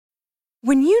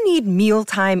When you need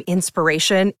mealtime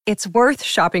inspiration, it's worth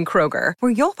shopping Kroger,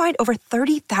 where you'll find over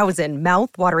 30,000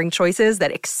 mouth-watering choices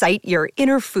that excite your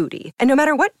inner foodie. And no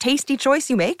matter what tasty choice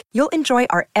you make, you'll enjoy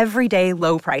our everyday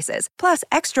low prices, plus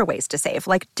extra ways to save,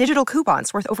 like digital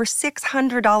coupons worth over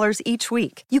 $600 each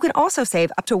week. You can also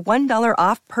save up to $1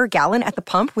 off per gallon at the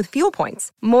pump with fuel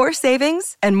points. More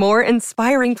savings and more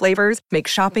inspiring flavors make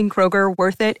shopping Kroger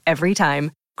worth it every time.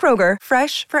 Kroger,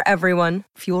 fresh for everyone.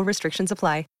 Fuel restrictions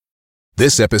apply.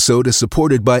 This episode is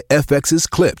supported by FX's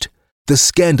Clipped, the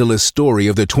scandalous story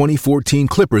of the 2014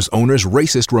 Clippers owner's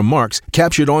racist remarks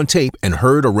captured on tape and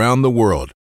heard around the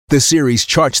world. The series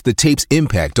charts the tape's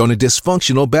impact on a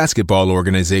dysfunctional basketball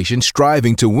organization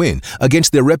striving to win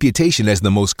against their reputation as the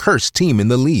most cursed team in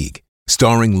the league.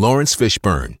 Starring Lawrence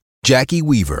Fishburne, Jackie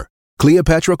Weaver,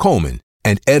 Cleopatra Coleman,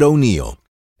 and Ed O'Neill.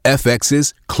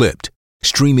 FX's Clipped,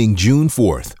 streaming June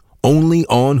 4th, only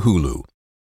on Hulu.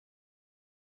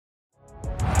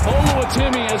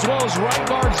 Timmy as well as right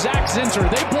guard Zach Zinter.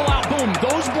 They pull out, boom,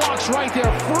 those blocks right there,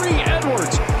 free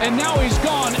Edwards, and now he's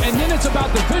gone, and then it's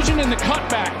about the vision and the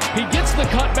cutback. He gets the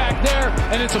cutback there,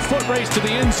 and it's a foot race to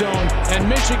the end zone, and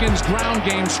Michigan's ground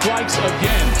game strikes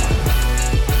again.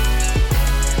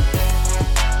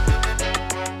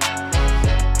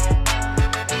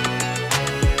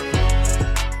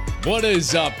 What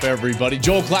is up, everybody?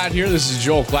 Joel Klatt here. This is the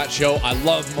Joel Klatt Show. I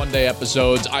love Monday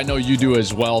episodes. I know you do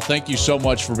as well. Thank you so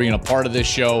much for being a part of this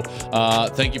show.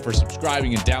 Thank you for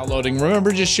subscribing and downloading.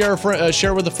 Remember, just share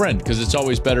with a friend, because it's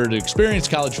always better to experience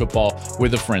college football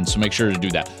with a friend, so make sure to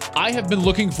do that. I have been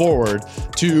looking forward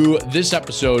to this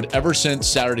episode ever since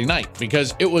Saturday night,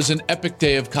 because it was an epic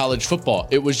day of college football.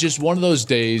 It was just one of those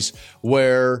days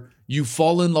where you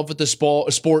fall in love with the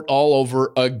sport all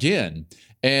over again.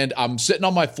 And I'm sitting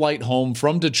on my flight home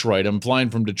from Detroit. I'm flying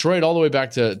from Detroit all the way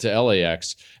back to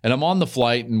LAX. And I'm on the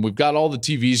flight, and we've got all the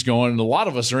TVs going. And a lot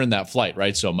of us are in that flight,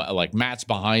 right? So like Matt's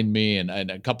behind me, and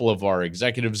a couple of our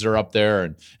executives are up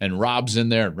there, and Rob's in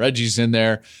there, and Reggie's in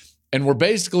there. And we're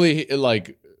basically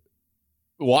like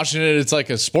watching it. It's like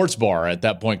a sports bar at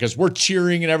that point, because we're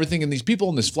cheering and everything. And these people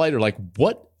in this flight are like,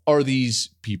 what are these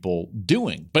people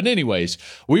doing? But anyways,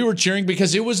 we were cheering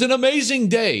because it was an amazing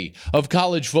day of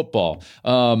college football.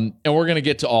 And we're going to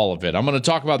get to all of it. I'm going to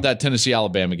talk about that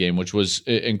Tennessee-Alabama game, which was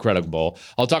incredible.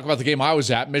 I'll talk about the game I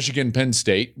was at, Michigan-Penn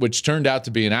State, which turned out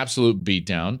to be an absolute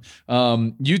beatdown.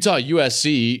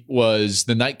 Utah-USC was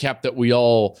the nightcap that we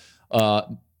all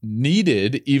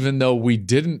needed, even though we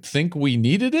didn't think we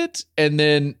needed it. And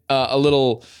then a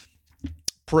little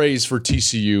praise for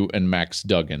TCU and Max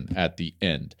Duggan at the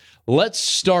end. Let's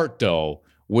start, though,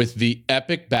 with the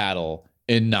epic battle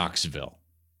in Knoxville.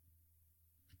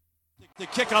 The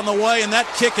kick on the way, and that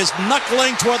kick is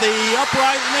knuckling toward the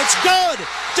upright, and it's good!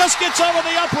 Just gets over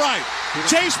the upright.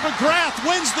 Chase McGrath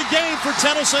wins the game for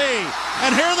Tennessee.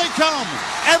 And here they come.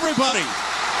 Everybody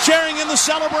sharing in the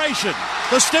celebration.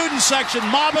 The student section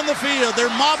mobbing the field. They're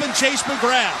mobbing Chase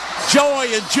McGrath.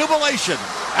 Joy and jubilation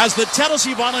as the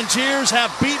Tennessee Volunteers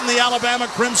have beaten the Alabama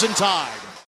Crimson Tide.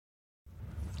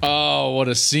 Oh, what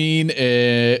a scene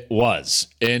it was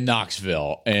in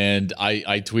Knoxville. And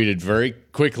I tweeted very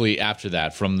quickly after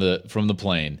that from the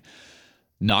plane,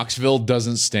 Knoxville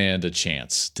doesn't stand a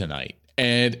chance tonight.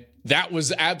 And that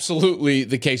was absolutely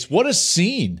the case. What a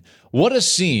scene. What a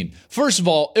scene. First of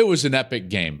all, it was an epic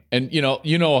game. And you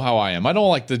know how I am. I don't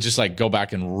like to just go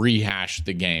back and rehash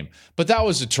the game. But that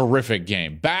was a terrific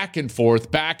game. Back and forth.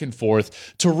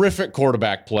 Terrific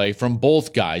quarterback play from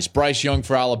both guys. Bryce Young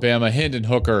for Alabama, Hendon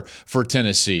Hooker for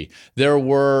Tennessee. There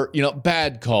were,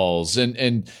 bad calls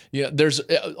and there's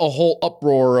a whole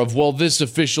uproar of, well, this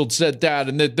official said that,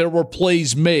 and that there were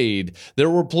plays made. There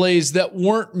were plays that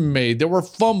weren't made. There were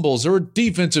fumbles. There were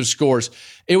defensive scores.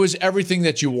 It was everything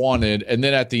that you wanted. And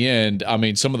then at the end,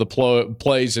 some of the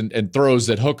plays and throws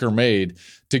that Hooker made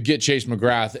to get Chase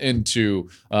McGrath into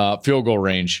field goal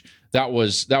range, that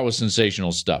was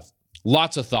sensational stuff.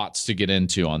 Lots of thoughts to get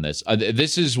into on this.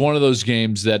 This is one of those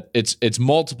games that it's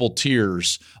multiple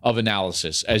tiers of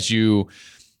analysis as you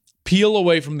peel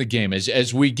away from the game.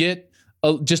 As we get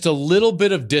just a little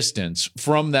bit of distance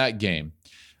from that game,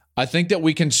 I think that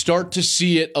we can start to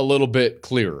see it a little bit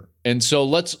clearer. And so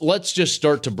let's just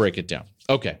start to break it down.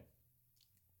 Okay.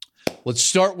 Let's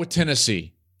start with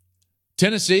Tennessee.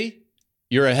 Tennessee,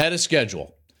 you're ahead of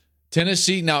schedule.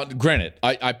 Tennessee, now granted,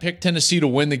 I picked Tennessee to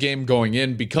win the game going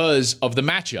in because of the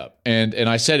matchup. And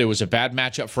I said it was a bad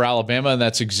matchup for Alabama, and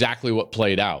that's exactly what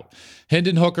played out.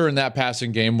 Hendon Hooker in that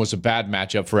passing game was a bad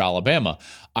matchup for Alabama.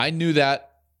 I knew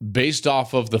that based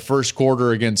off of the first quarter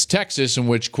against Texas, in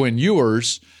which Quinn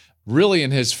Ewers, really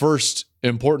in his first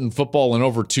important football in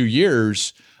over 2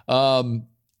 years,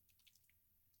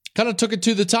 kind of took it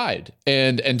to the Tide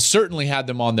and certainly had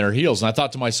them on their heels. And I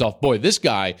thought to myself, boy, this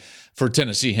guy for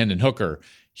Tennessee, Hendon Hooker,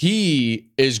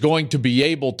 he is going to be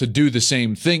able to do the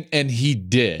same thing, and he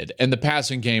did. And the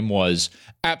passing game was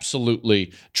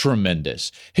absolutely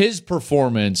tremendous. His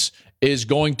performance is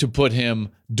going to put him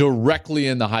directly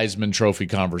in the Heisman Trophy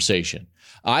conversation.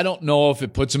 I don't know if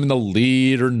it puts him in the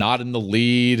lead or not in the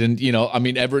lead. And,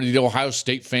 the Ohio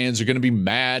State fans are going to be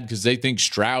mad because they think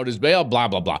Stroud is blah, blah,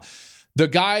 blah. The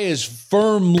guy is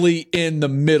firmly in the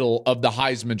middle of the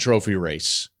Heisman Trophy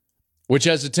race, which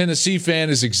as a Tennessee fan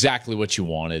is exactly what you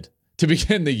wanted to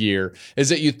begin the year, is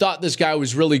that you thought this guy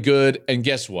was really good. And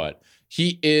guess what?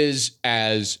 He is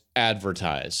as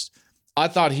advertised. I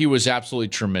thought he was absolutely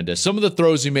tremendous. Some of the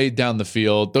throws he made down the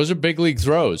field, those are big league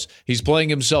throws. He's playing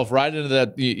himself right into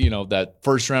that, that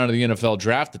first round of the NFL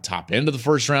draft, the top end of the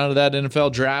first round of that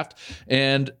NFL draft.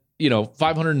 And,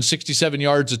 567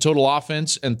 yards of total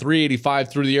offense and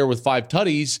 385 through the air with 5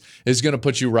 tutties is going to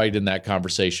put you right in that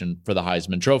conversation for the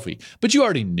Heisman Trophy. But you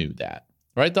already knew that,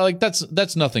 right? Like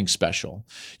that's nothing special.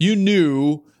 You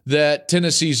knew that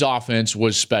Tennessee's offense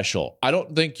was special. I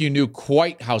don't think you knew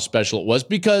quite how special it was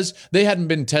because they hadn't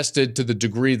been tested to the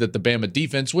degree that the Bama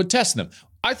defense would test them.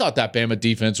 I thought that Bama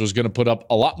defense was going to put up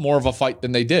a lot more of a fight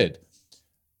than they did.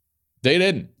 They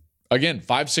didn't. Again,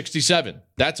 567.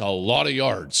 That's a lot of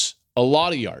yards. A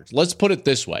lot of yards. Let's put it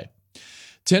this way.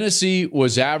 Tennessee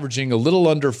was averaging a little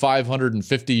under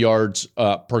 550 yards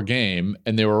per game,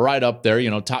 and they were right up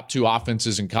there, top 2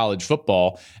 offenses in college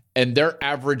football, and their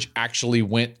average actually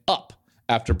went up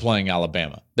after playing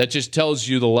Alabama. That just tells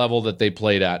you the level that they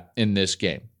played at in this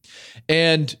game.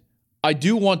 And I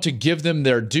do want to give them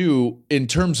their due in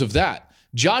terms of that.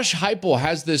 Josh Heupel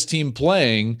has this team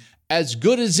playing as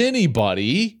good as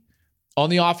anybody on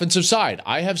the offensive side.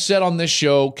 I have said on this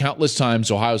show countless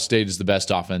times Ohio State is the best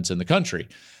offense in the country.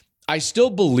 I still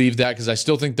believe that because I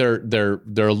still think they're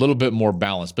a little bit more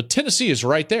balanced. But Tennessee is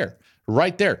right there.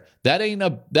 Right there. That ain't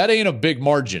a big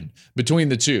margin between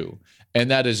the two.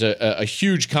 And that is a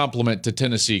huge compliment to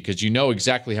Tennessee because you know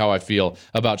exactly how I feel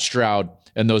about Stroud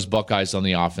and those Buckeyes on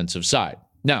the offensive side.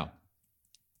 Now,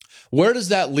 where does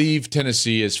that leave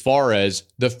Tennessee as far as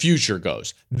the future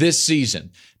goes this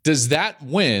season? Does that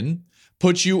win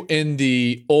put you in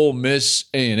the Ole Miss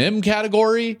A&M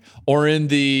category or in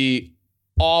the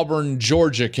Auburn,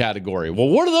 Georgia category? Well,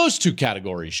 what are those two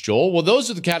categories, Joel? Well,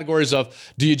 those are the categories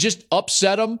of, do you just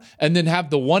upset them and then have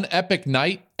the one epic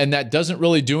night and that doesn't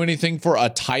really do anything for a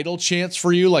title chance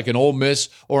for you like an Ole Miss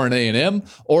or an A&M?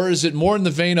 Or is it more in the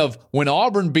vein of when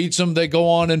Auburn beats them, they go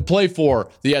on and play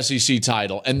for the SEC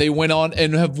title and they went on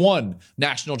and have won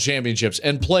national championships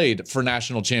and played for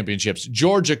national championships?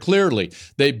 Georgia, clearly,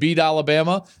 they beat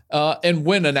Alabama and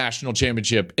win a national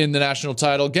championship in the national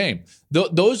title game.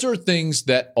 Those are things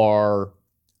that are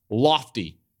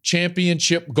lofty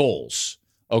championship goals,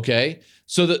 okay?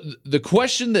 So the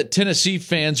question that Tennessee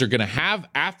fans are going to have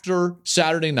after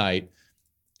Saturday night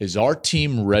is, our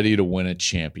team ready to win a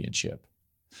championship?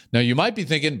 Now, you might be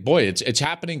thinking, boy, it's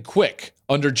happening quick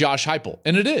under Josh Heupel,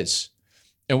 and it is.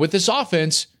 And with this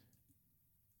offense,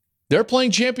 they're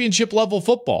playing championship level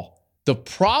football. The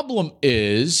problem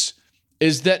is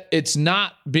that it's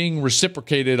not being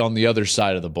reciprocated on the other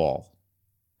side of the ball.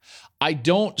 I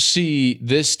don't see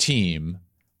this team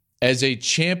as a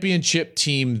championship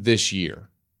team this year,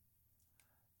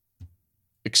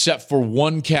 except for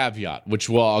one caveat, which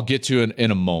I'll get to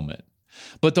in a moment.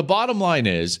 But the bottom line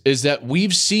is that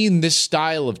we've seen this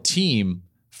style of team,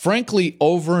 frankly,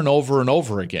 over and over and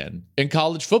over again in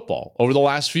college football over the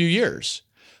last few years.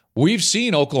 We've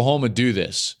seen Oklahoma do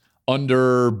this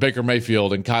under Baker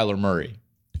Mayfield and Kyler Murray.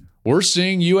 We're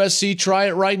seeing USC try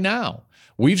it right now.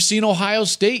 We've seen Ohio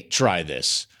State try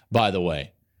this, by the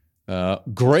way.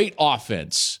 Great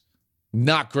offense,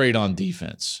 not great on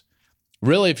defense.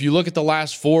 Really, if you look at the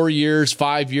last 4 years,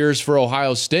 5 years for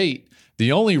Ohio State,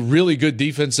 the only really good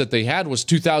defense that they had was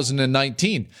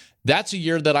 2019. That's a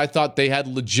year that I thought they had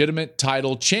legitimate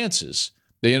title chances.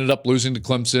 They ended up losing to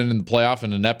Clemson in the playoff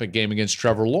in an epic game against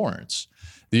Trevor Lawrence.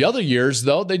 The other years,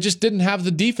 though, they just didn't have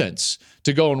the defense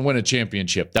to go and win a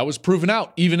championship. That was proven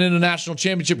out even in a national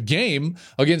championship game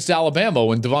against Alabama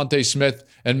when Devontae Smith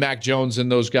and Mac Jones and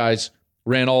those guys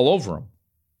ran all over them.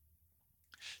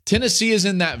 Tennessee is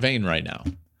in that vein right now.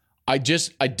 I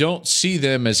don't see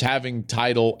them as having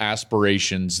title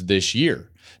aspirations this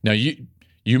year. Now,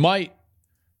 you might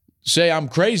say I'm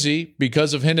crazy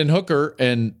because of Hendon Hooker,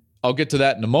 and I'll get to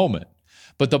that in a moment.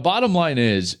 But the bottom line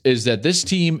is that this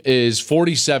team is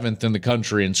 47th in the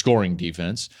country in scoring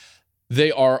defense.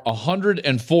 They are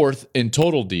 104th in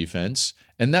total defense,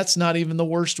 and that's not even the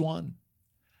worst one.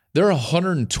 They're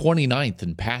 129th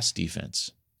in pass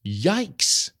defense.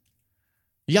 Yikes.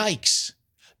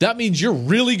 That means you're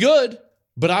really good,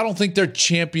 but I don't think they're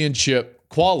championship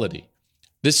quality.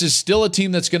 This is still a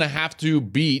team that's going to have to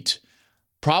beat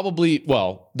they're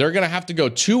going to have to go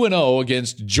 2-0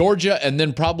 against Georgia and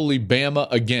then probably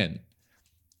Bama again.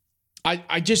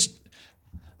 I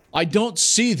don't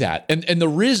see that. And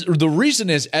the reason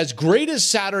is, as great as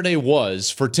Saturday was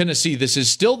for Tennessee, this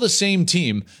is still the same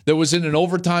team that was in an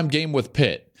overtime game with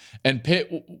Pitt. And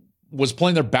Pitt was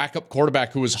playing their backup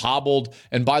quarterback who was hobbled.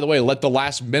 And by the way, let the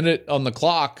last minute on the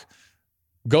clock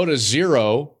go to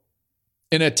 0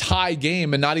 in a tie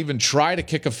game and not even try to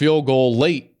kick a field goal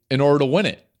late in order to win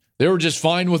it. They were just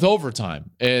fine with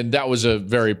overtime, and that was a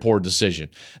very poor decision.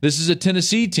 This is a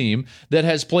Tennessee team that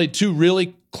has played 2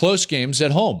 really close games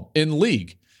at home in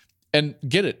league. And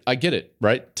I get it,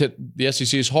 right? The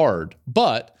SEC is hard,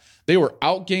 but they were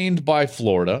outgained by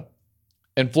Florida,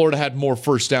 and Florida had more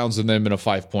first downs than them in a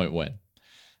 5-point win.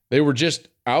 They were just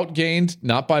outgained,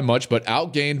 not by much, but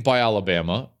outgained by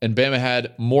Alabama, and Bama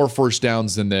had more first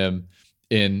downs than them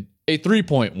in a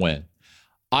 3-point win.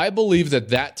 I believe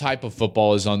that type of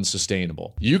football is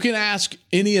unsustainable. You can ask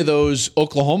any of those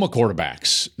Oklahoma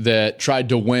quarterbacks that tried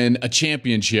to win a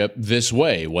championship this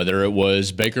way, whether it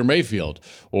was Baker Mayfield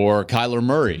or Kyler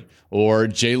Murray or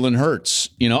Jalen Hurts.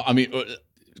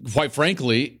 Quite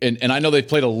frankly, and I know they've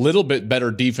played a little bit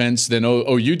better defense than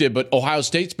OU did, but Ohio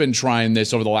State's been trying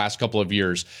this over the last couple of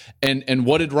years. And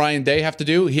what did Ryan Day have to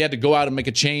do? He had to go out and make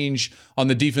a change on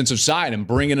the defensive side and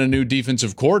bring in a new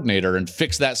defensive coordinator and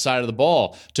fix that side of the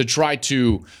ball to try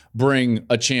to bring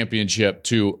a championship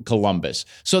to Columbus.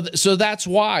 So that's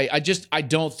why I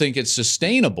don't think it's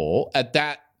sustainable at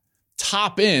that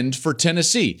top end for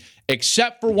Tennessee,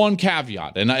 except for one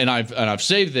caveat. And I've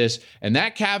saved this, and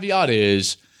that caveat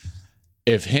is,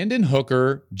 if Hendon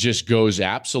Hooker just goes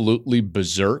absolutely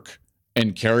berserk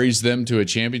and carries them to a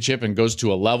championship and goes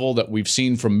to a level that we've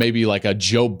seen from maybe like a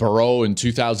Joe Burrow in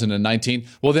 2019,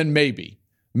 well, then maybe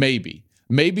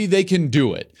they can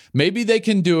do it. Maybe they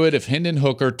can do it if Hendon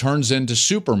Hooker turns into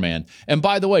Superman. And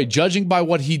by the way, judging by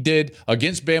what he did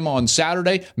against Bama on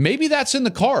Saturday, maybe that's in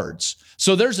the cards.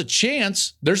 So there's a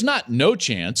chance. There's not no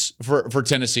chance for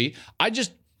Tennessee.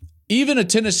 Even a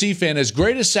Tennessee fan, as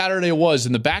great as Saturday was,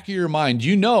 in the back of your mind,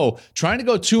 trying to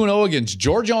go 2-0 against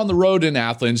Georgia on the road in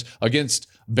Athens, against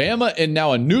Bama in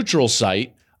now a neutral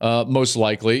site, most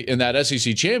likely, in that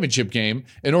SEC championship game,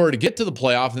 in order to get to the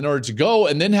playoff, in order to go,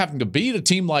 and then having to beat a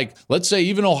team like, let's say,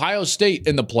 even Ohio State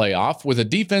in the playoff, with a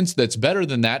defense that's better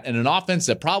than that and an offense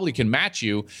that probably can match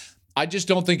you. I just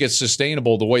don't think it's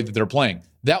sustainable the way that they're playing.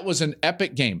 That was an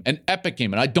epic game, and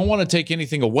I don't want to take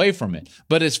anything away from it.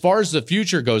 But as far as the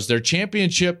future goes, their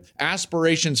championship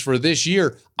aspirations for this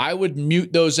year, I would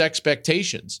mute those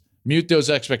expectations.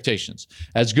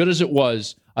 As good as it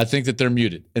was, I think that they're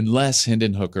muted, unless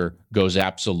Hendon Hooker goes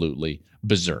absolutely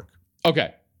berserk.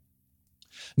 Okay,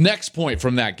 next point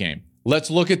from that game. Let's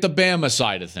look at the Bama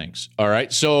side of things. All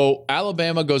right, so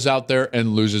Alabama goes out there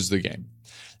and loses the game.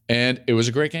 And it was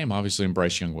a great game, obviously, and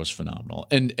Bryce Young was phenomenal.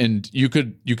 And you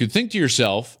could think to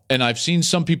yourself, and I've seen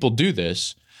some people do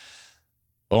this,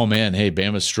 oh man, hey,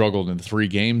 Bama's struggled in 3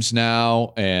 games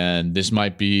now, and this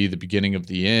might be the beginning of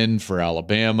the end for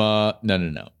Alabama. No.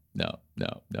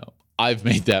 I've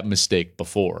made that mistake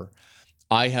before.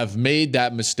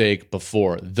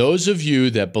 Those of you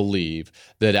that believe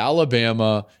that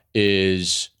Alabama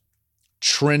is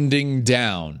trending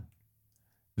down,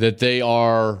 that they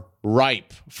are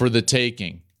ripe for the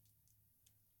taking,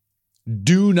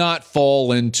 do not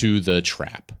fall into the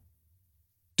trap.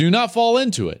 Do not fall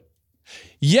into it.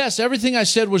 Yes, everything I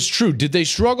said was true. Did they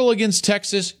struggle against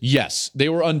Texas? Yes. They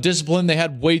were undisciplined. They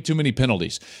had way too many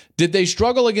penalties. Did they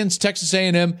struggle against Texas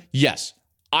A&M? Yes.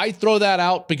 I throw that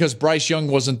out because Bryce Young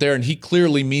wasn't there, and he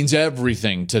clearly means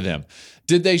everything to them.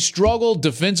 Did they struggle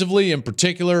defensively, in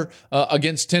particular,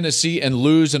 against Tennessee and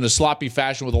lose in a sloppy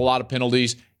fashion with a lot of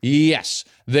penalties? Yes,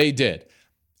 they did.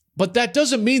 But that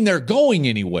doesn't mean they're going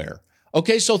anywhere.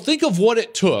 Okay, so think of what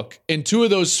it took in 2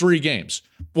 of those 3 games.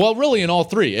 Well, really in all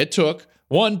 3. It took,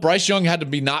 1, Bryce Young had to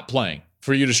be not playing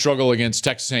for you to struggle against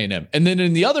Texas A&M. And then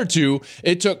in the other 2,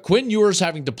 it took Quinn Ewers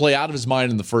having to play out of his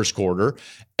mind in the first quarter,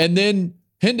 and then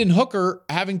Hendon Hooker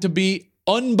having to be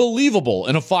unbelievable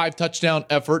in a 5-touchdown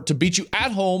effort to beat you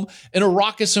at home in a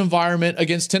raucous environment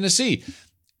against Tennessee.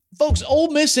 Folks, Ole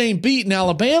Miss ain't beating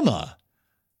Alabama.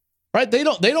 Right? They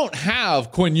don't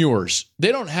have Quinn Ewers.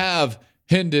 They don't have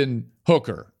Hendon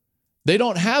Hooker. They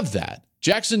don't have that.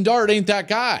 Jackson Dart ain't that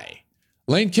guy.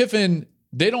 Lane Kiffin,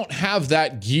 they don't have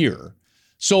that gear.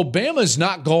 So Bama's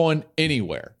not going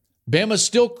anywhere. Bama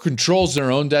still controls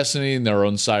their own destiny in their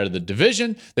own side of the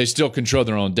division. They still control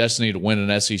their own destiny to win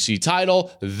an SEC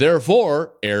title.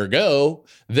 Therefore, ergo,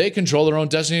 they control their own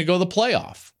destiny to go to the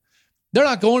playoff. They're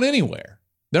not going anywhere.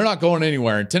 They're not going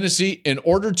anywhere. In Tennessee, in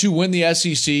order to win the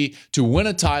SEC, to win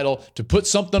a title, to put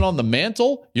something on the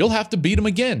mantle, you'll have to beat them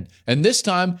again. And this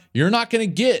time, you're not going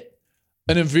to get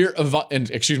an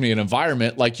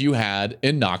environment like you had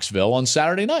in Knoxville on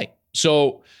Saturday night.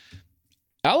 So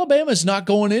Alabama's not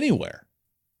going anywhere.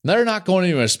 They're not going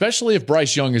anywhere, especially if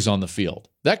Bryce Young is on the field.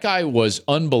 That guy was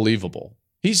unbelievable.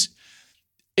 It's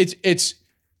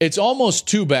almost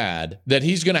too bad that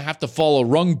he's going to have to fall a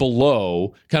rung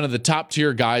below kind of the top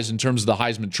tier guys in terms of the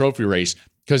Heisman Trophy race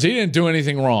because he didn't do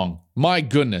anything wrong. My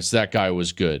goodness, that guy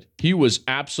was good. He was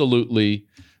absolutely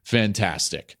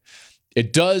fantastic.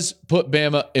 It does put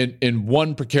Bama in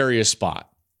one precarious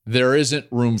spot. There isn't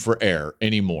room for error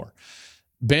anymore.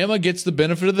 Bama gets the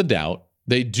benefit of the doubt.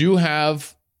 They do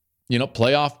have,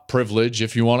 playoff privilege,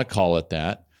 if you want to call it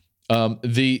that.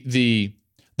 The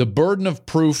burden of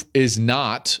proof is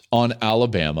not on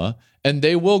Alabama, and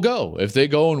they will go if they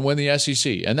go and win the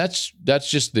SEC. And that's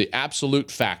just the absolute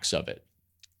facts of it.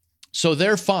 So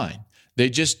they're fine. They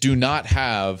just do not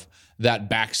have that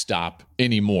backstop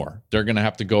anymore. They're going to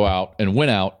have to go out and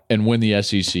win the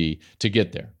SEC to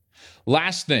get there.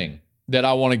 Last thing that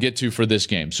I want to get to for this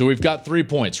game. So we've got 3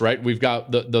 points, right? We've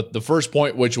got the first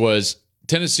point, which was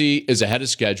Tennessee is ahead of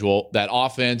schedule. That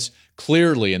offense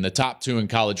clearly in the top 2 in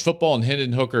college football, and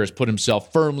Hendon Hooker has put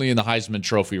himself firmly in the Heisman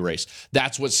Trophy race.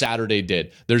 That's what Saturday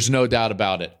did. There's no doubt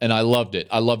about it, and I loved it.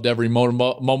 I loved every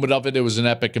moment of it. It was an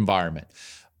epic environment.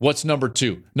 What's number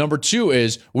 2? Number 2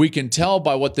 is we can tell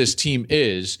by what this team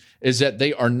is that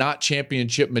they are not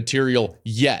championship material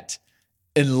yet,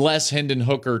 unless Hendon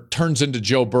Hooker turns into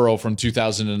Joe Burrow from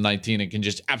 2019 and can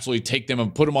just absolutely take them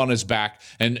and put them on his back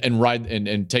and ride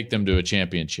and take them to a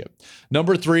championship.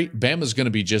 Number 3, Bama's going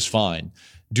to be just fine.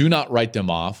 Do not write them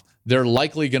off. They're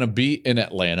likely going to be in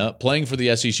Atlanta playing for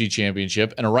the SEC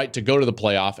championship and a right to go to the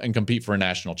playoff and compete for a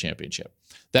national championship.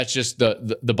 That's just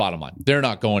the bottom line. They're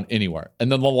not going anywhere.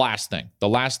 And then the last thing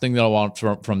that I want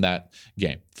from that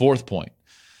game, fourth point.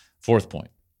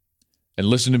 And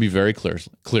listen to me very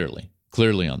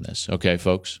clearly on this, okay,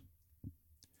 folks?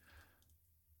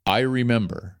 I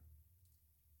remember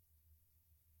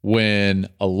when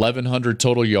 1,100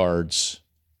 total yards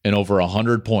and over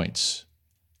 100 points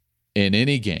in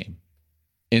any game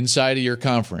inside of your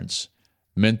conference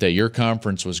meant that your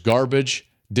conference was garbage,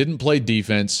 didn't play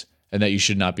defense, and that you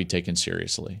should not be taken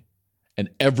seriously. And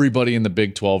everybody in the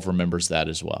Big 12 remembers that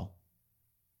as well.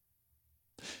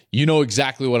 You know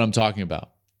exactly what I'm talking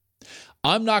about.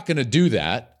 I'm not going to do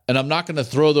that, and I'm not going to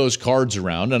throw those cards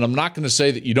around, and I'm not going to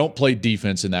say that you don't play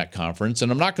defense in that conference, and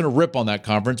I'm not going to rip on that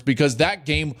conference because that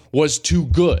game was too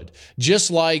good. Just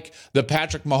like the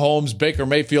Patrick Mahomes, Baker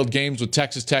Mayfield games with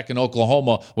Texas Tech and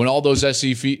Oklahoma, when all those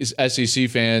SEC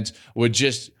fans would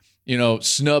just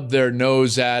snub their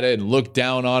nose at it and look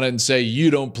down on it and say, you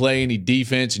don't play any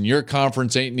defense and your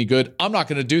conference ain't any good. I'm not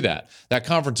going to do that. That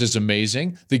conference is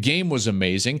amazing. The game was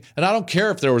amazing. And I don't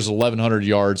care if there was 1,100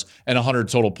 yards and 100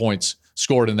 total points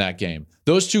scored in that game.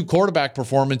 Those 2 quarterback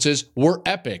performances were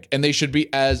epic, and they should be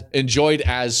enjoyed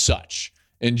as such.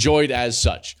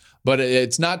 But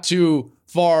it's not too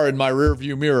far in my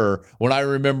rearview mirror when I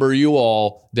remember you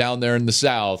all down there in the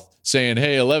South saying,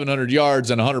 hey, 1,100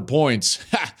 yards and 100 points.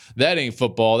 Ha, that ain't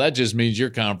football. That just means your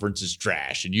conference is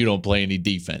trash and you don't play any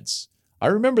defense. I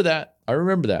remember that.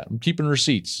 I'm keeping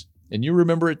receipts. And you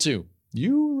remember it too.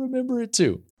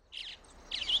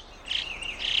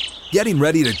 Getting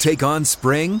ready to take on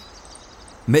spring?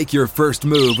 Make your first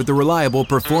move with the reliable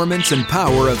performance and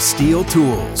power of Steel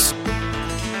tools.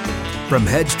 From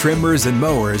hedge trimmers and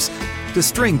mowers to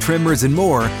string trimmers and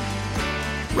more,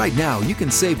 right now you can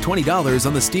save $20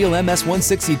 on the Steel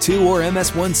MS-162 or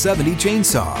MS-170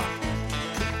 chainsaw.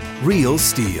 Real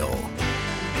Steel.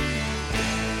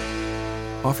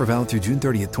 Offer valid through June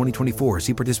 30th, 2024.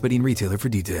 See participating retailer for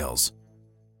details.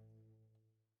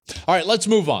 All right, let's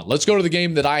move on. Let's go to the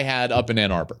game that I had up in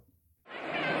Ann Arbor.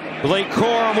 Blake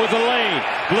Corum with the lead.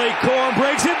 Blake Corum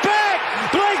breaks it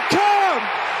back. Blake Corum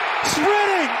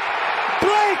sprinting.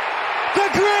 Blake the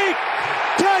Great.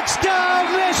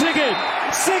 Touchdown, Michigan.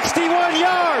 61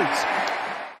 yards.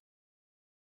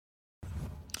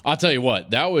 I'll tell you what,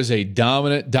 that was a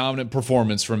dominant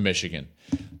performance from Michigan.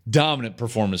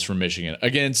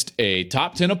 Against a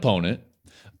top 10 opponent.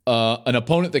 An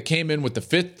opponent that came in with the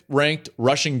 5th ranked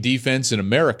rushing defense in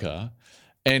America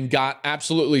and got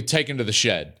absolutely taken to the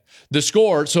shed. The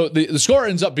score, so the score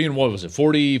ends up being, what was it,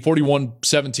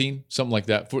 41-17, something like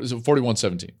that,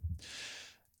 41-17.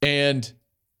 And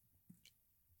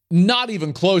not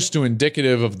even close to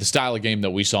indicative of the style of game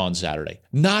that we saw on Saturday.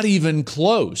 Not even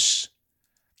close.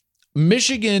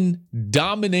 Michigan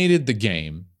dominated the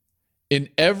game in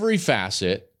every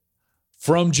facet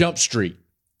from Jump Street.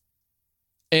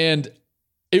 And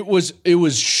it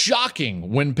was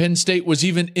shocking when Penn State was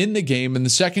even in the game in the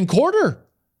second quarter.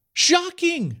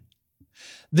 Shocking.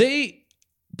 They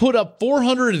put up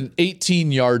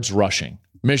 418 yards rushing,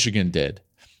 Michigan did,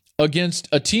 against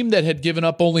a team that had given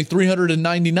up only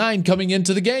 399 coming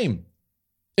into the game.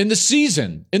 In the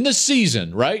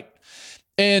season, right?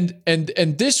 And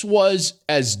this was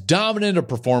as dominant a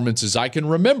performance as I can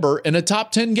remember in a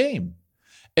top 10 game.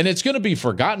 And it's going to be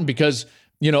forgotten because,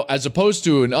 as opposed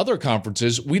to in other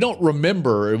conferences, we don't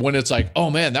remember when it's like, oh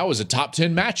man, that was a top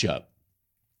 10 matchup.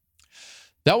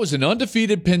 That was an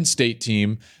undefeated Penn State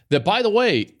team that, by the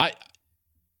way,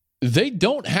 they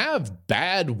don't have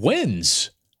bad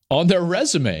wins on their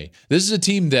resume. This is a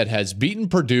team that has beaten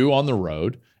Purdue on the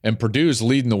road, and Purdue's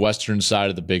leading the western side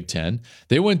of the Big Ten.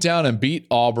 They went down and beat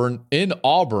Auburn in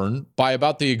Auburn by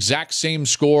about the exact same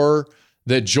score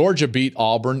that Georgia beat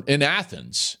Auburn in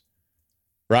Athens,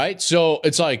 right? So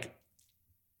it's like,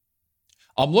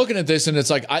 I'm looking at this and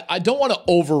it's like, I don't want to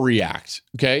overreact,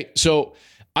 okay? So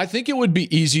I think it would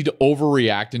be easy to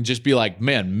overreact and just be like,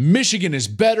 man, Michigan is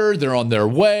better. They're on their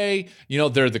way.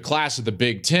 They're the class of the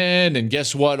Big Ten. And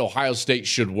guess what? Ohio State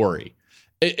should worry.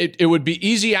 It would be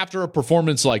easy after a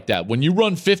performance like that. When you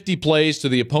run 50 plays to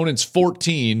the opponent's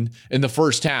 14 in the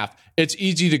first half, it's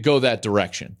easy to go that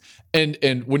direction.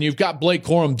 And when you've got Blake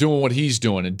Corum doing what he's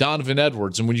doing and Donovan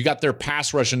Edwards, and when you got their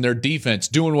pass rush and their defense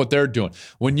doing what they're doing,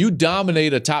 when you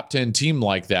dominate a top 10 team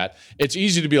like that, it's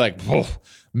easy to be like, oh,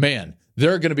 man,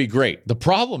 they're going to be great. The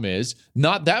problem is,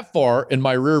 not that far in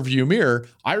my rearview mirror,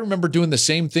 I remember doing the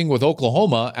same thing with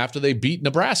Oklahoma after they beat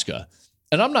Nebraska.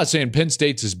 And I'm not saying Penn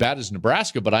State's as bad as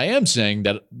Nebraska, but I am saying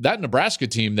that Nebraska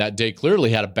team that day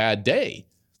clearly had a bad day.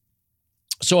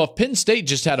 So if Penn State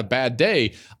just had a bad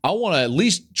day, I want to at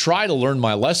least try to learn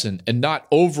my lesson and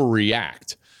not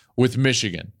overreact with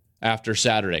Michigan after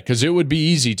Saturday, because it would be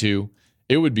easy to.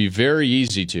 It would be very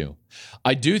easy to.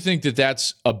 I do think that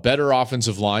that's a better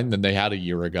offensive line than they had a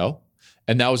year ago.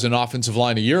 And that was an offensive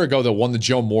line a year ago that won the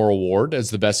Joe Moore Award as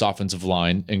the best offensive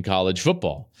line in college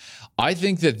football. I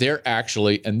think that they're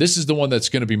actually, and this is the one that's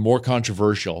going to be more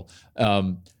controversial,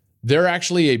 they're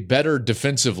actually a better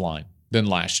defensive line than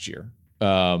last year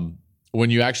when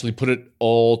you actually put it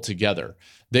all together.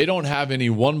 They don't have any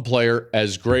one player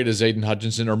as great as Aiden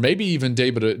Hutchinson or maybe even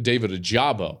David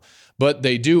Ojabo, but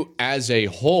they do as a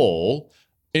whole,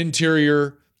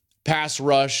 interior, pass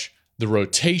rush, the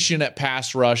rotation at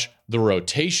pass rush, the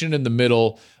rotation in the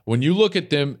middle. When you look at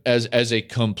them as a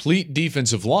complete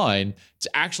defensive line, it's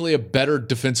actually a better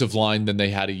defensive line than they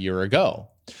had a year ago.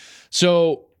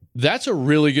 So that's a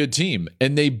really good team.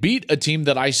 And they beat a team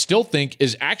that I still think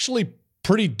is actually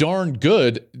pretty darn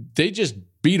good. They just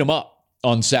beat them up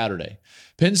on Saturday.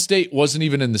 Penn State wasn't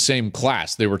even in the same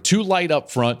class. They were too light up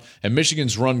front, and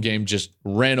Michigan's run game just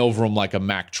ran over them like a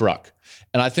Mack truck.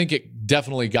 And I think it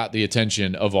definitely got the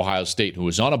attention of Ohio State, who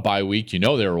was on a bye week. They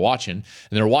were watching, and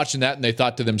they were watching that, and they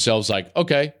thought to themselves, like,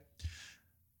 okay,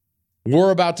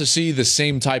 we're about to see the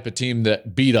same type of team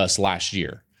that beat us last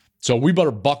year. So we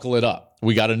better buckle it up.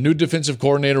 We got a new defensive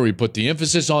coordinator. We put the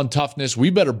emphasis on toughness.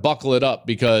 We better buckle it up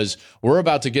because we're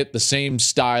about to get the same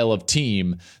style of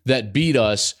team that beat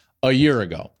us a year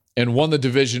ago and won the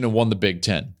division and won the Big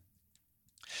Ten.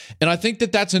 And I think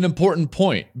that that's an important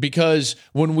point because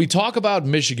when we talk about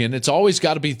Michigan, it's always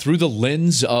got to be through the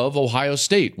lens of Ohio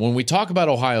State. When we talk about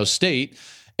Ohio State,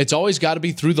 it's always got to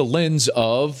be through the lens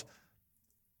of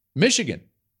Michigan,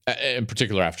 in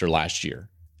particular after last year.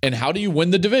 And how do you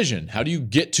win the division? How do you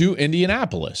get to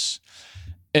Indianapolis?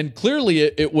 And clearly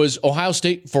it was Ohio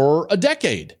State for a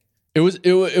decade. It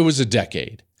was a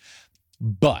decade.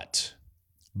 But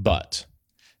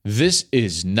this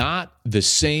is not the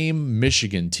same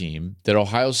Michigan team that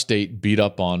Ohio State beat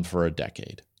up on for a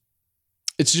decade.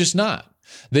 It's just not.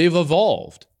 They've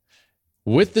evolved.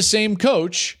 With the same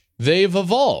coach, they've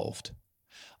evolved.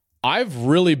 I've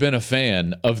really been a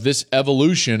fan of this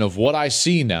evolution of what I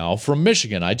see now from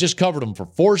Michigan. I just covered them for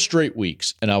 4 straight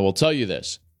weeks, and I will tell you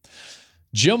this.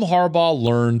 Jim Harbaugh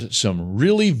learned some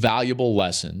really valuable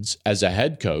lessons as a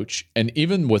head coach, and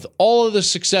even with all of the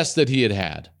success that he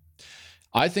had,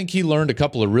 I think he learned a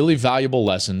couple of really valuable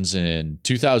lessons in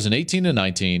 2018 and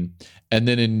 19, and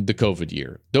then in the COVID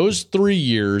year. Those 3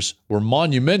 years were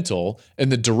monumental in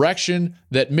the direction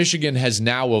that Michigan has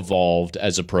now evolved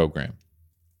as a program.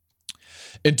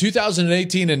 In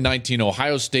 2018 and 19,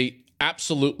 Ohio State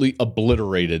absolutely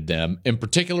obliterated them, in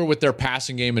particular with their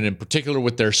passing game and in particular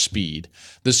with their speed.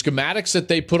 The schematics that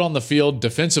they put on the field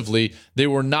defensively, they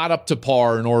were not up to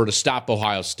par in order to stop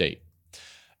Ohio State.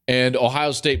 And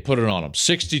Ohio State put it on them.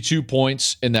 62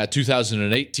 points in that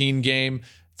 2018 game,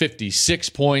 56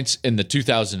 points in the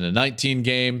 2019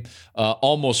 game,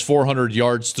 almost 400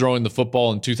 yards throwing the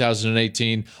football in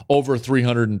 2018, over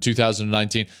 300 in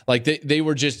 2019. Like they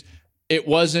were just, it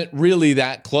wasn't really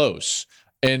that close.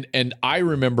 And I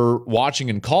remember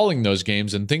watching and calling those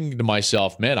games and thinking to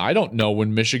myself, man, I don't know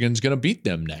when Michigan's going to beat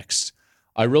them next.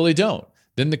 I really don't.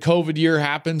 Then the COVID year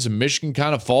happens and Michigan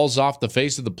kind of falls off the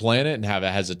face of the planet and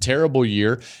has a terrible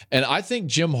year. And I think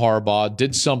Jim Harbaugh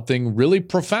did something really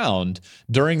profound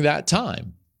during that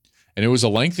time. And it was a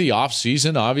lengthy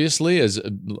offseason, obviously, as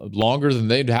longer than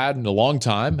they'd had in a long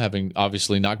time, having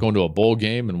obviously not gone to a bowl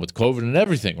game and with COVID and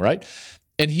everything, right?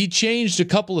 And he changed a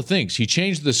couple of things. He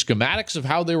changed the schematics of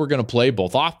how they were going to play,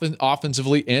 both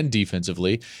offensively and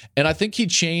defensively. And I think he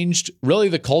changed really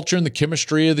the culture and the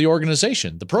chemistry of the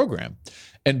organization, the program.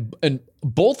 And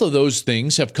both of those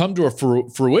things have come to a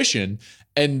fruition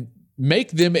and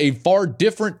make them a far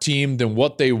different team than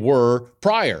what they were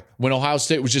prior, when Ohio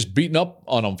State was just beating up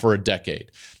on them for a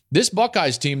decade. This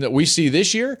Buckeyes team that we see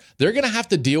this year, they're going to have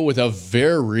to deal with a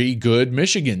very good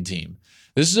Michigan team.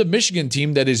 This is a Michigan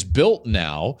team that is built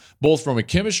now, both from a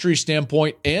chemistry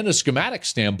standpoint and a schematic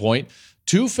standpoint,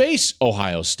 to face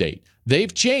Ohio State.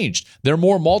 They've changed. They're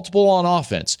more multiple on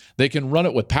offense. They can run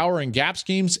it with power and gap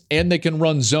schemes, and they can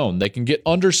run zone. They can get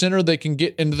under center. They can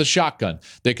get into the shotgun.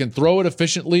 They can throw it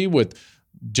efficiently with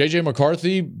J.J.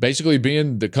 McCarthy basically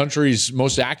being the country's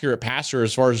most accurate passer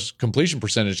as far as completion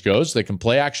percentage goes. They can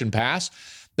play action pass.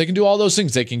 They can do all those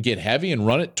things. They can get heavy and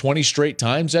run it 20 straight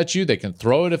times at you. They can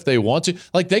throw it if they want to.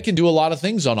 Like, they can do a lot of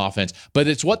things on offense, but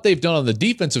it's what they've done on the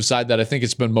defensive side that I think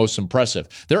it's been most impressive.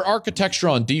 Their architecture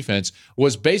on defense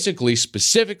was basically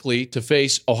specifically to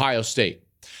face Ohio State.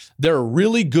 They're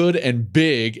really good and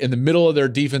big in the middle of their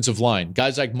defensive line.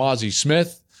 Guys like Mozzie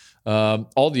Smith,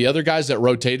 all the other guys that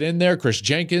rotate in there, Chris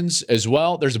Jenkins as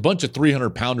well. There's a bunch of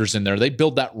 300-pounders in there. They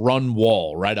build that run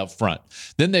wall right up front.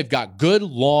 Then they've got good,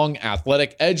 long,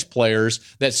 athletic edge players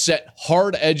that set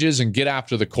hard edges and get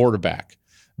after the quarterback.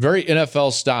 Very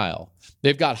NFL style.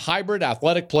 They've got hybrid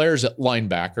athletic players at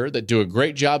linebacker that do a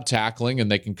great job tackling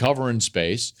and they can cover in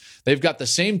space. They've got the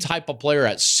same type of player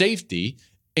at safety,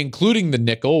 including the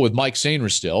nickel with Mike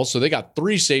Sainristil. So they got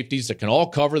three safeties that can all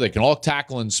cover. They can all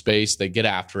tackle in space. They get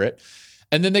after it.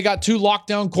 And then they got two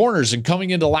lockdown corners. And coming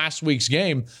into last week's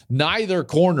game, neither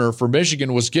corner for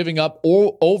Michigan was giving up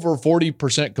over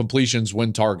 40% completions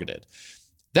when targeted.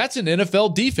 That's an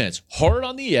NFL defense. Hard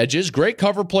on the edges, great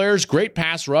cover players, great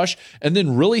pass rush, and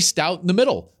then really stout in the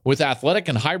middle with athletic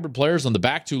and hybrid players on the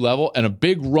back two level and a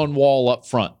big run wall up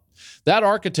front. That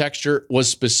architecture was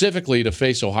specifically to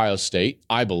face Ohio State,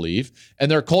 I believe,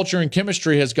 and their culture and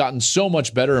chemistry has gotten so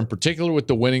much better, in particular with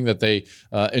the winning that they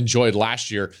enjoyed last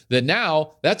year, that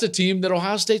now that's a team that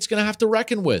Ohio State's going to have to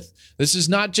reckon with. This is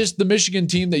not just the Michigan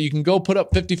team that you can go put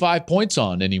up 55 points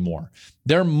on anymore.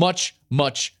 They're much,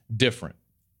 much different.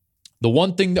 The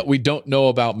one thing that we don't know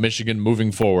about Michigan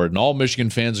moving forward, and all Michigan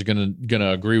fans are going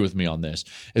to agree with me on this,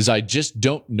 is I just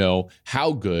don't know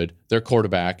how good their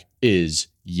quarterback is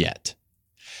yet.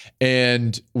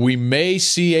 And we may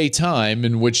see a time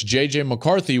in which J.J.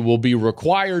 McCarthy will be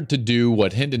required to do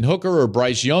what Hendon Hooker or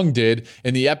Bryce Young did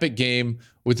in the epic game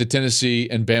with the Tennessee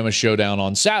and Bama showdown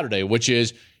on Saturday, which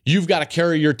is you've got to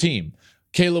carry your team.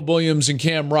 Caleb Williams and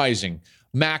Cam Rising,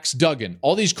 Max Duggan,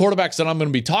 all these quarterbacks that I'm going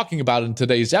to be talking about in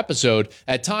today's episode,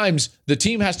 at times the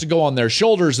team has to go on their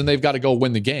shoulders and they've got to go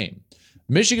win the game.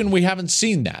 Michigan, we haven't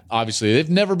seen that. Obviously, they've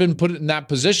never been put in that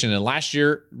position. And last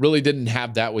year really didn't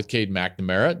have that with Cade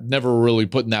McNamara. Never really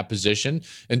put in that position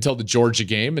until the Georgia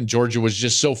game. And Georgia was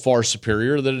just so far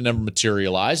superior that it never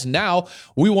materialized. Now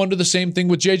we wonder the same thing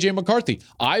with J.J. McCarthy.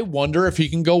 I wonder if he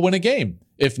can go win a game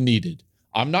if needed.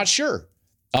 I'm not sure.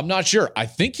 I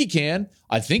think he can.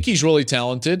 I think he's really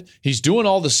talented. He's doing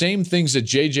all the same things that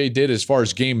JJ did as far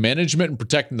as game management and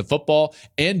protecting the football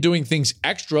and doing things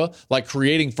extra like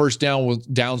creating first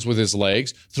downs with his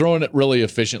legs, throwing it really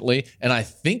efficiently. And I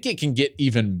think it can get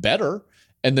even better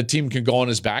and the team can go on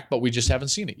his back, but we just haven't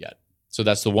seen it yet. So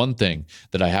that's the one thing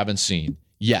that I haven't seen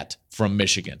yet from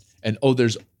Michigan. And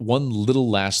there's one little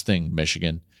last thing,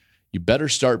 Michigan. You better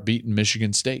start beating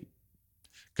Michigan State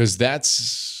because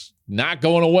that's not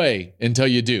going away until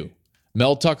you do.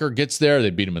 Mel Tucker gets there. They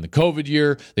beat him in the COVID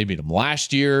year. They beat him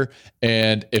last year.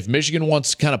 And if Michigan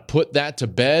wants to kind of put that to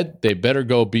bed, they better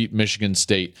go beat Michigan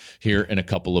State here in a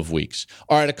couple of weeks.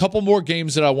 All right, a couple more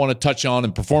games that I want to touch on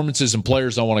and performances and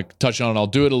players I want to touch on. I'll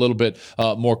do it a little bit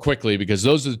more quickly because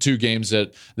those are the two games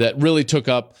that really took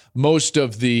up most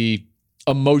of the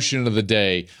emotion of the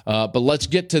day. But let's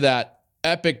get to that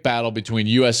epic battle between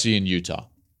USC and Utah.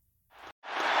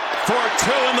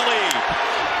 4-2 in the lead.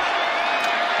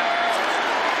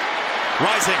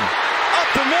 Rising up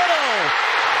the middle.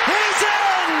 He's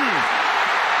in!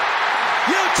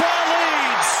 Utah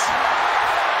leads.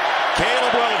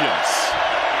 Caleb Williams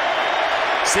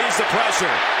sees the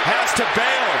pressure, has to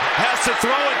bail, has to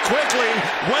throw it quickly.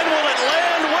 When will it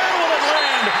land? Where will it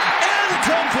land?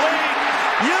 Incomplete.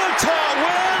 Utah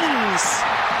wins.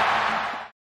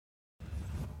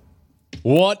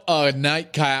 What a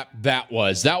nightcap that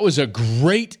was. That was a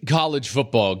great college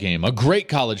football game,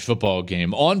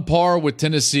 on par with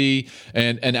Tennessee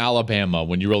and Alabama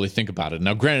when you really think about it.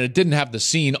 Now, granted, it didn't have the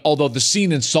scene, although the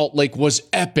scene in Salt Lake was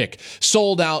epic.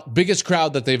 Sold out, biggest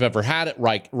crowd that they've ever had at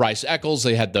Rice Eccles.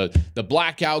 They had the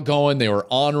blackout going. They were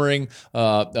honoring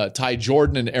Ty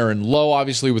Jordan and Aaron Lowe,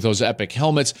 obviously, with those epic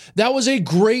helmets. That was a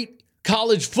great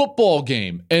college football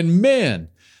game. And man,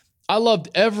 I loved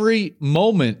every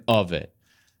moment of it.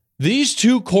 These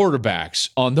two quarterbacks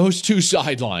on those two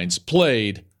sidelines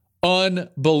played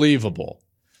unbelievable.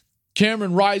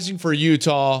 Cameron Rising for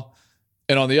Utah,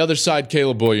 and on the other side,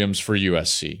 Caleb Williams for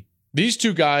USC. These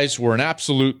two guys were an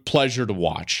absolute pleasure to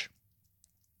watch.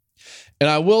 And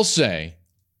I will say,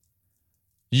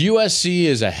 USC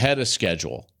is ahead of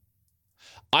schedule.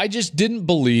 I just didn't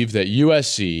believe that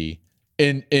USC,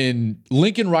 in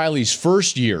Lincoln Riley's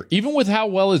first year, even with how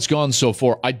well it's gone so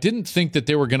far, I didn't think that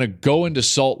they were going to go into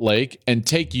Salt Lake and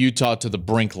take Utah to the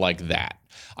brink like that.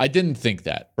 I didn't think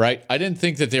that, right? I didn't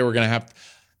think that they were going to have...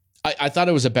 I thought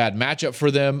it was a bad matchup for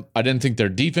them. I didn't think their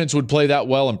defense would play that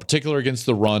well, in particular against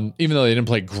the run, even though they didn't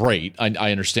play great.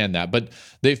 I understand that. But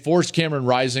they forced Cameron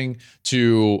Rising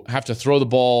to have to throw the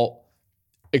ball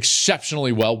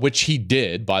exceptionally well, which he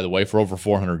did, by the way, for over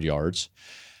 400 yards.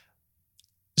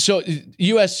 So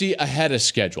USC ahead of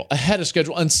schedule,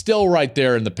 and still right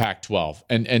there in the Pac-12,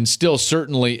 and still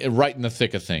certainly right in the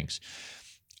thick of things.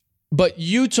 But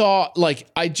Utah,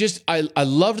 I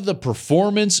loved the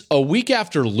performance. A week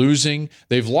after losing,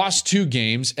 they've lost 2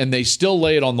 games, and they still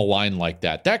lay it on the line like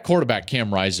that. That quarterback,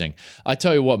 Cam Rising, I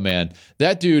tell you what, man,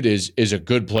 that dude is a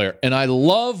good player. And I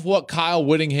love what Kyle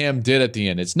Whittingham did at the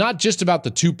end. It's not just about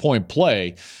the 2-point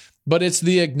play, but it's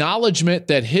the acknowledgement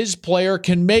that his player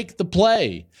can make the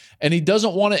play, and he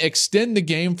doesn't want to extend the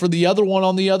game for the other one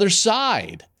on the other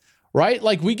side, right?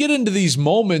 Like, we get into these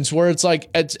moments where it's like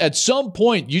at some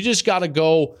point you just got to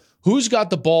go, who's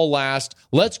got the ball last?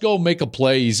 Let's go make a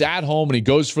play. He's at home and he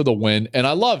goes for the win, and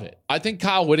I love it. I think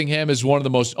Kyle Whittingham is one of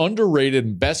the most underrated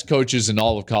and best coaches in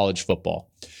all of college football,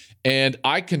 and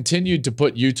I continued to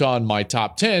put Utah in my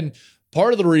top 10.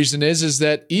 Part of the reason is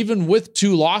that even with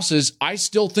 2 losses, I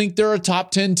still think they're a top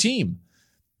 10 team.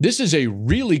 This is a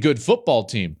really good football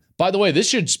team. By the way, this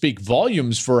should speak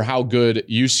volumes for how good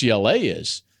UCLA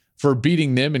is, for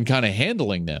beating them and kind of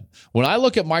handling them. When I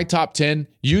look at my top 10,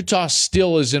 Utah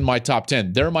still is in my top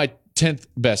 10. They're my 10th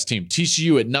best team.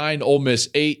 TCU at 9, Ole Miss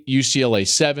 8, UCLA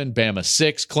 7, Bama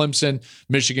 6, Clemson,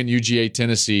 Michigan, UGA,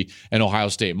 Tennessee, and Ohio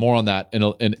State. More on that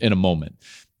in a moment.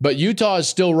 But Utah is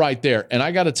still right there. And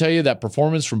I got to tell you, that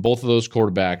performance from both of those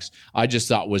quarterbacks, I just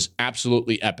thought was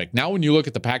absolutely epic. Now, when you look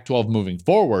at the Pac-12 moving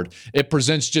forward, it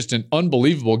presents just an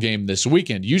unbelievable game this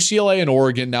weekend. UCLA and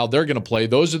Oregon, now they're going to play.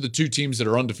 Those are the 2 teams that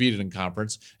are undefeated in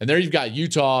conference. And there you've got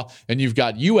Utah and you've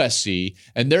got USC,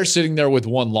 and they're sitting there with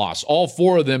 1 loss. All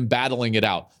 4 of them battling it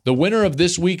out. The winner of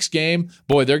this week's game,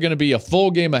 boy, they're going to be a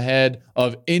full game ahead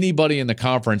of anybody in the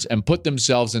conference and put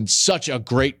themselves in such a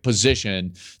great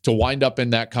position to wind up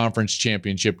in that conference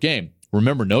championship game.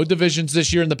 Remember, no divisions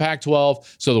this year in the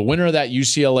Pac-12, so the winner of that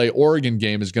UCLA-Oregon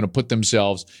game is going to put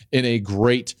themselves in a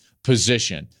great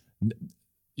position.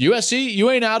 USC, you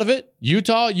ain't out of it.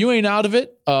 Utah, you ain't out of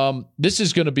it. This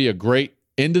is going to be a great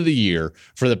end of the year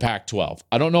for the Pac-12.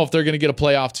 I don't know if they're going to get a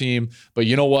playoff team, but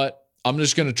you know what? I'm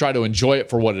just going to try to enjoy it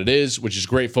for what it is, which is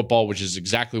great football, which is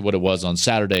exactly what it was on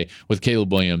Saturday with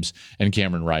Caleb Williams and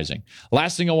Cameron Rising.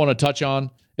 Last thing I want to touch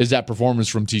on is that performance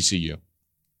from TCU.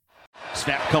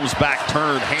 Snap comes back,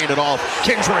 turned, handed off.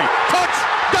 Kingsbury,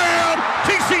 touchdown!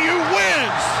 TCU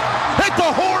wins at the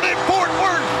Horn in Fort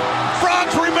Worth.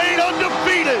 Frogs remain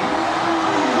undefeated,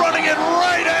 running it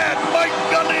right at Mike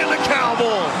Gundy and the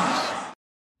Cowboys.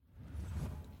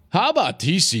 How about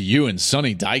TCU and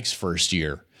Sonny Dykes' first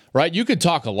year? right? You could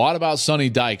talk a lot about Sonny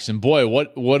Dykes, and boy,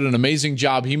 what an amazing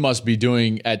job he must be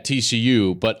doing at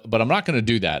TCU. But I'm not going to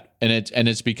do that, and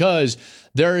it's because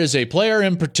there is a player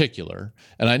in particular,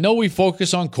 and I know we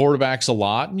focus on quarterbacks a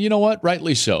lot, and you know what?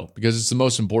 Rightly so, because it's the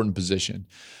most important position.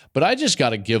 But I just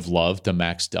got to give love to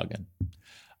Max Duggan.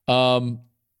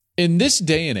 In this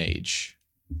day and age,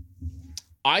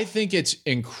 I think it's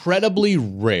incredibly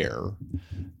rare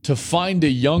to find a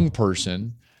young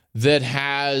person that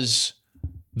has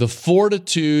the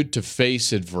fortitude to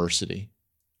face adversity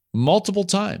multiple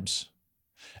times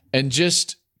and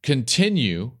just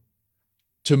continue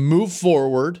to move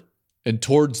forward and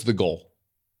towards the goal.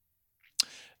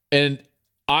 And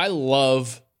I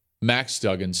love Max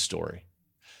Duggan's story.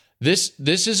 This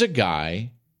is a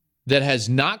guy that has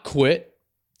not quit,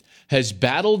 has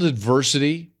battled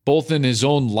adversity both in his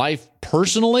own life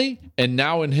personally and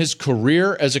now in his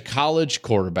career as a college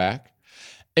quarterback.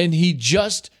 And he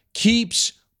just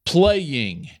keeps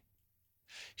playing.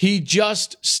 He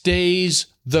just stays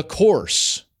the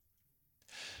course.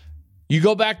 You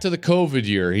go back to the COVID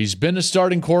year. He's been a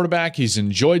starting quarterback. He's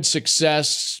enjoyed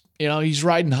success. You know, he's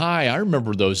riding high. I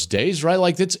remember those days, right?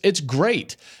 Like it's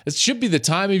great. It should be the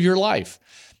time of your life.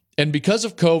 And because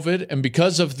of COVID and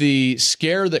because of the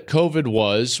scare that COVID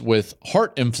was with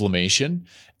heart inflammation,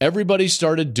 everybody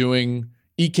started doing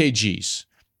EKGs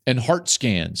and heart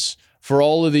scans for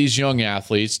all of these young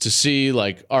athletes to see,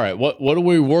 like, all right, what are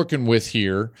we working with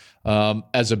here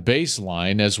as a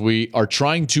baseline as we are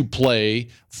trying to play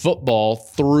football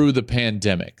through the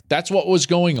pandemic. That's what was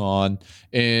going on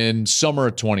in summer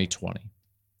of 2020.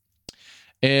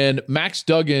 And Max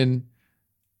Duggan,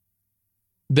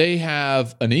 they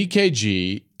have an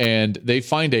EKG and they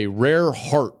find a rare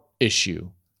heart issue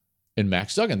in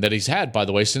Max Duggan that he's had, by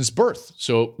the way, since birth.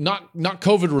 So not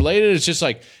COVID related. It's just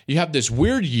like you have this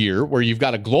weird year where you've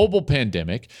got a global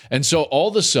pandemic. And so all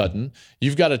of a sudden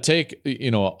you've got to take,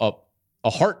 a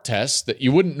heart test that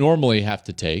you wouldn't normally have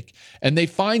to take. And they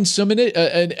find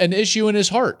an issue in his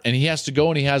heart, and he has to go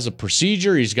and he has a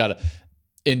procedure. He's got to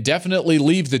indefinitely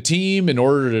leave the team in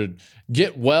order to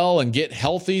get well and get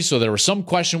healthy. So there was some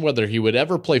question whether he would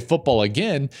ever play football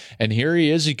again. And here he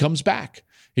is. He comes back.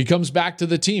 He comes back to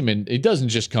the team, and he doesn't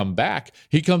just come back.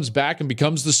 He comes back and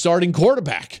becomes the starting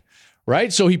quarterback,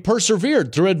 right? So he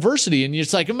persevered through adversity, and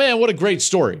it's like, man, what a great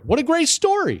story. What a great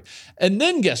story. And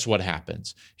then guess what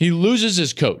happens? He loses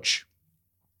his coach.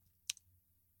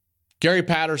 Gary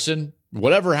Patterson,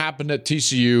 whatever happened at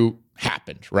TCU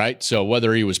happened, right? So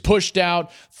whether he was pushed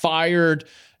out, fired,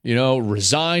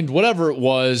 resigned, whatever it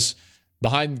was,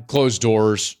 behind closed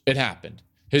doors, it happened.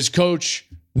 His coach,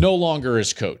 no longer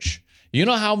his coach. You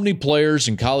know how many players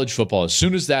in college football, as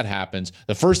soon as that happens,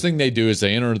 the first thing they do is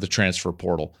they enter the transfer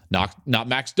portal. Not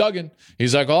Max Duggan.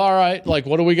 He's like, all right, like,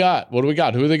 what do we got? What do we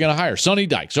got? Who are they going to hire? Sonny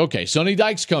Dykes. Okay, Sonny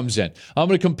Dykes comes in. I'm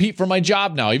going to compete for my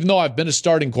job now. Even though I've been a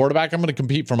starting quarterback, I'm going to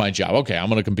compete for my job. Okay, I'm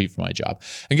going to compete for my job.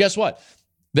 And guess what?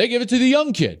 They give it to the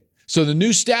young kid. So the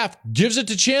new staff gives it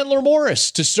to Chandler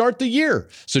Morris to start the year.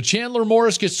 So Chandler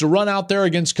Morris gets to run out there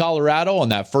against Colorado on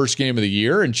that first game of the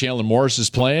year, and Chandler Morris is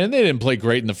playing. They didn't play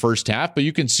great in the first half, but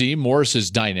you can see Morris is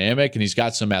dynamic, and he's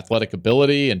got some athletic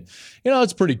ability, and,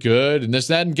 it's pretty good, and this,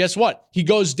 that, and guess what? He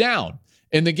goes down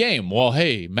in the game. Well,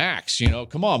 hey, Max,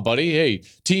 come on, buddy. Hey,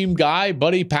 team guy,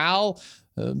 buddy, pal,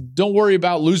 don't worry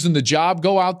about losing the job.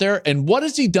 Go out there. And what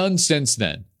has he done since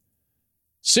then?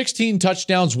 16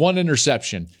 touchdowns, 1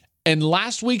 interception. And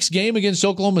last week's game against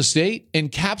Oklahoma State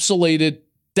encapsulated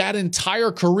that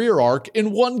entire career arc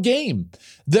in one game.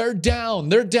 They're down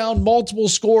multiple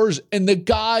scores, and the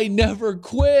guy never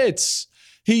quits.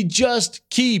 He just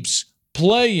keeps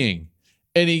playing,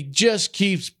 and he just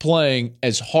keeps playing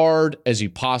as hard as he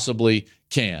possibly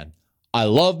can. I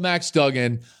love Max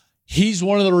Duggan. He's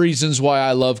one of the reasons why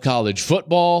I love college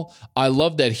football. I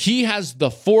love that he has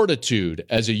the fortitude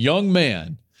as a young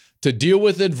man to deal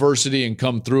with adversity and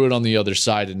come through it on the other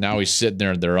side. And now he's sitting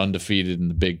there and they're undefeated in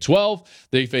the Big 12.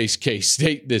 They face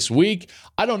K-State this week.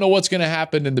 I don't know what's going to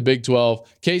happen in the Big 12.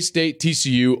 K-State,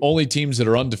 TCU, only teams that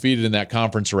are undefeated in that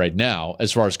conference right now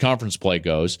as far as conference play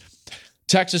goes.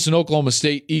 Texas and Oklahoma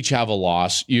State each have a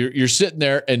loss. You're sitting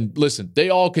there and listen,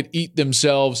 they all could eat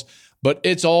themselves, but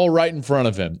it's all right in front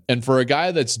of him. And for a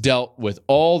guy that's dealt with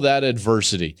all that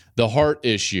adversity, the heart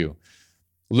issue,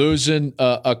 losing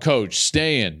a coach,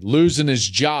 staying, losing his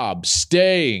job,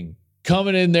 staying,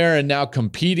 coming in there and now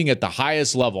competing at the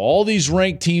highest level. All these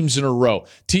ranked teams in a row.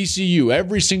 TCU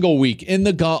every single week in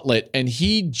the gauntlet, and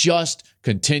he just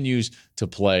continues to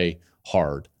play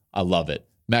hard. I love it.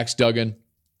 Max Duggan,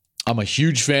 I'm a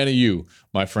huge fan of you,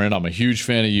 my friend. I'm a huge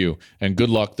fan of you, and good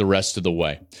luck the rest of the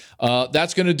way.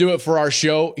 That's going to do it for our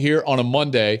show here on a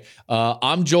Monday.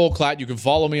 I'm Joel Klatt. You can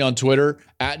follow me on Twitter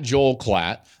at Joel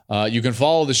Klatt. You can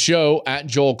follow the show at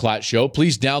Joel Klatt Show.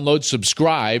 Please download,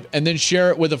 subscribe, and then share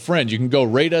it with a friend. You can go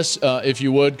rate us if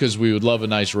you would, because we would love a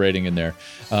nice rating in there.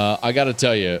 I got to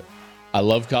tell you, I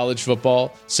love college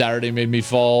football. Saturday made me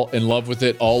fall in love with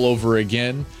it all over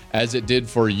again, as it did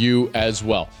for you as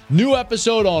well. New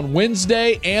episode on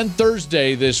Wednesday and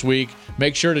Thursday this week.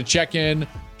 Make sure to check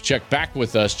back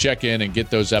with us, check in, and get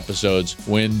those episodes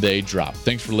when they drop.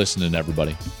 Thanks for listening,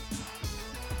 everybody.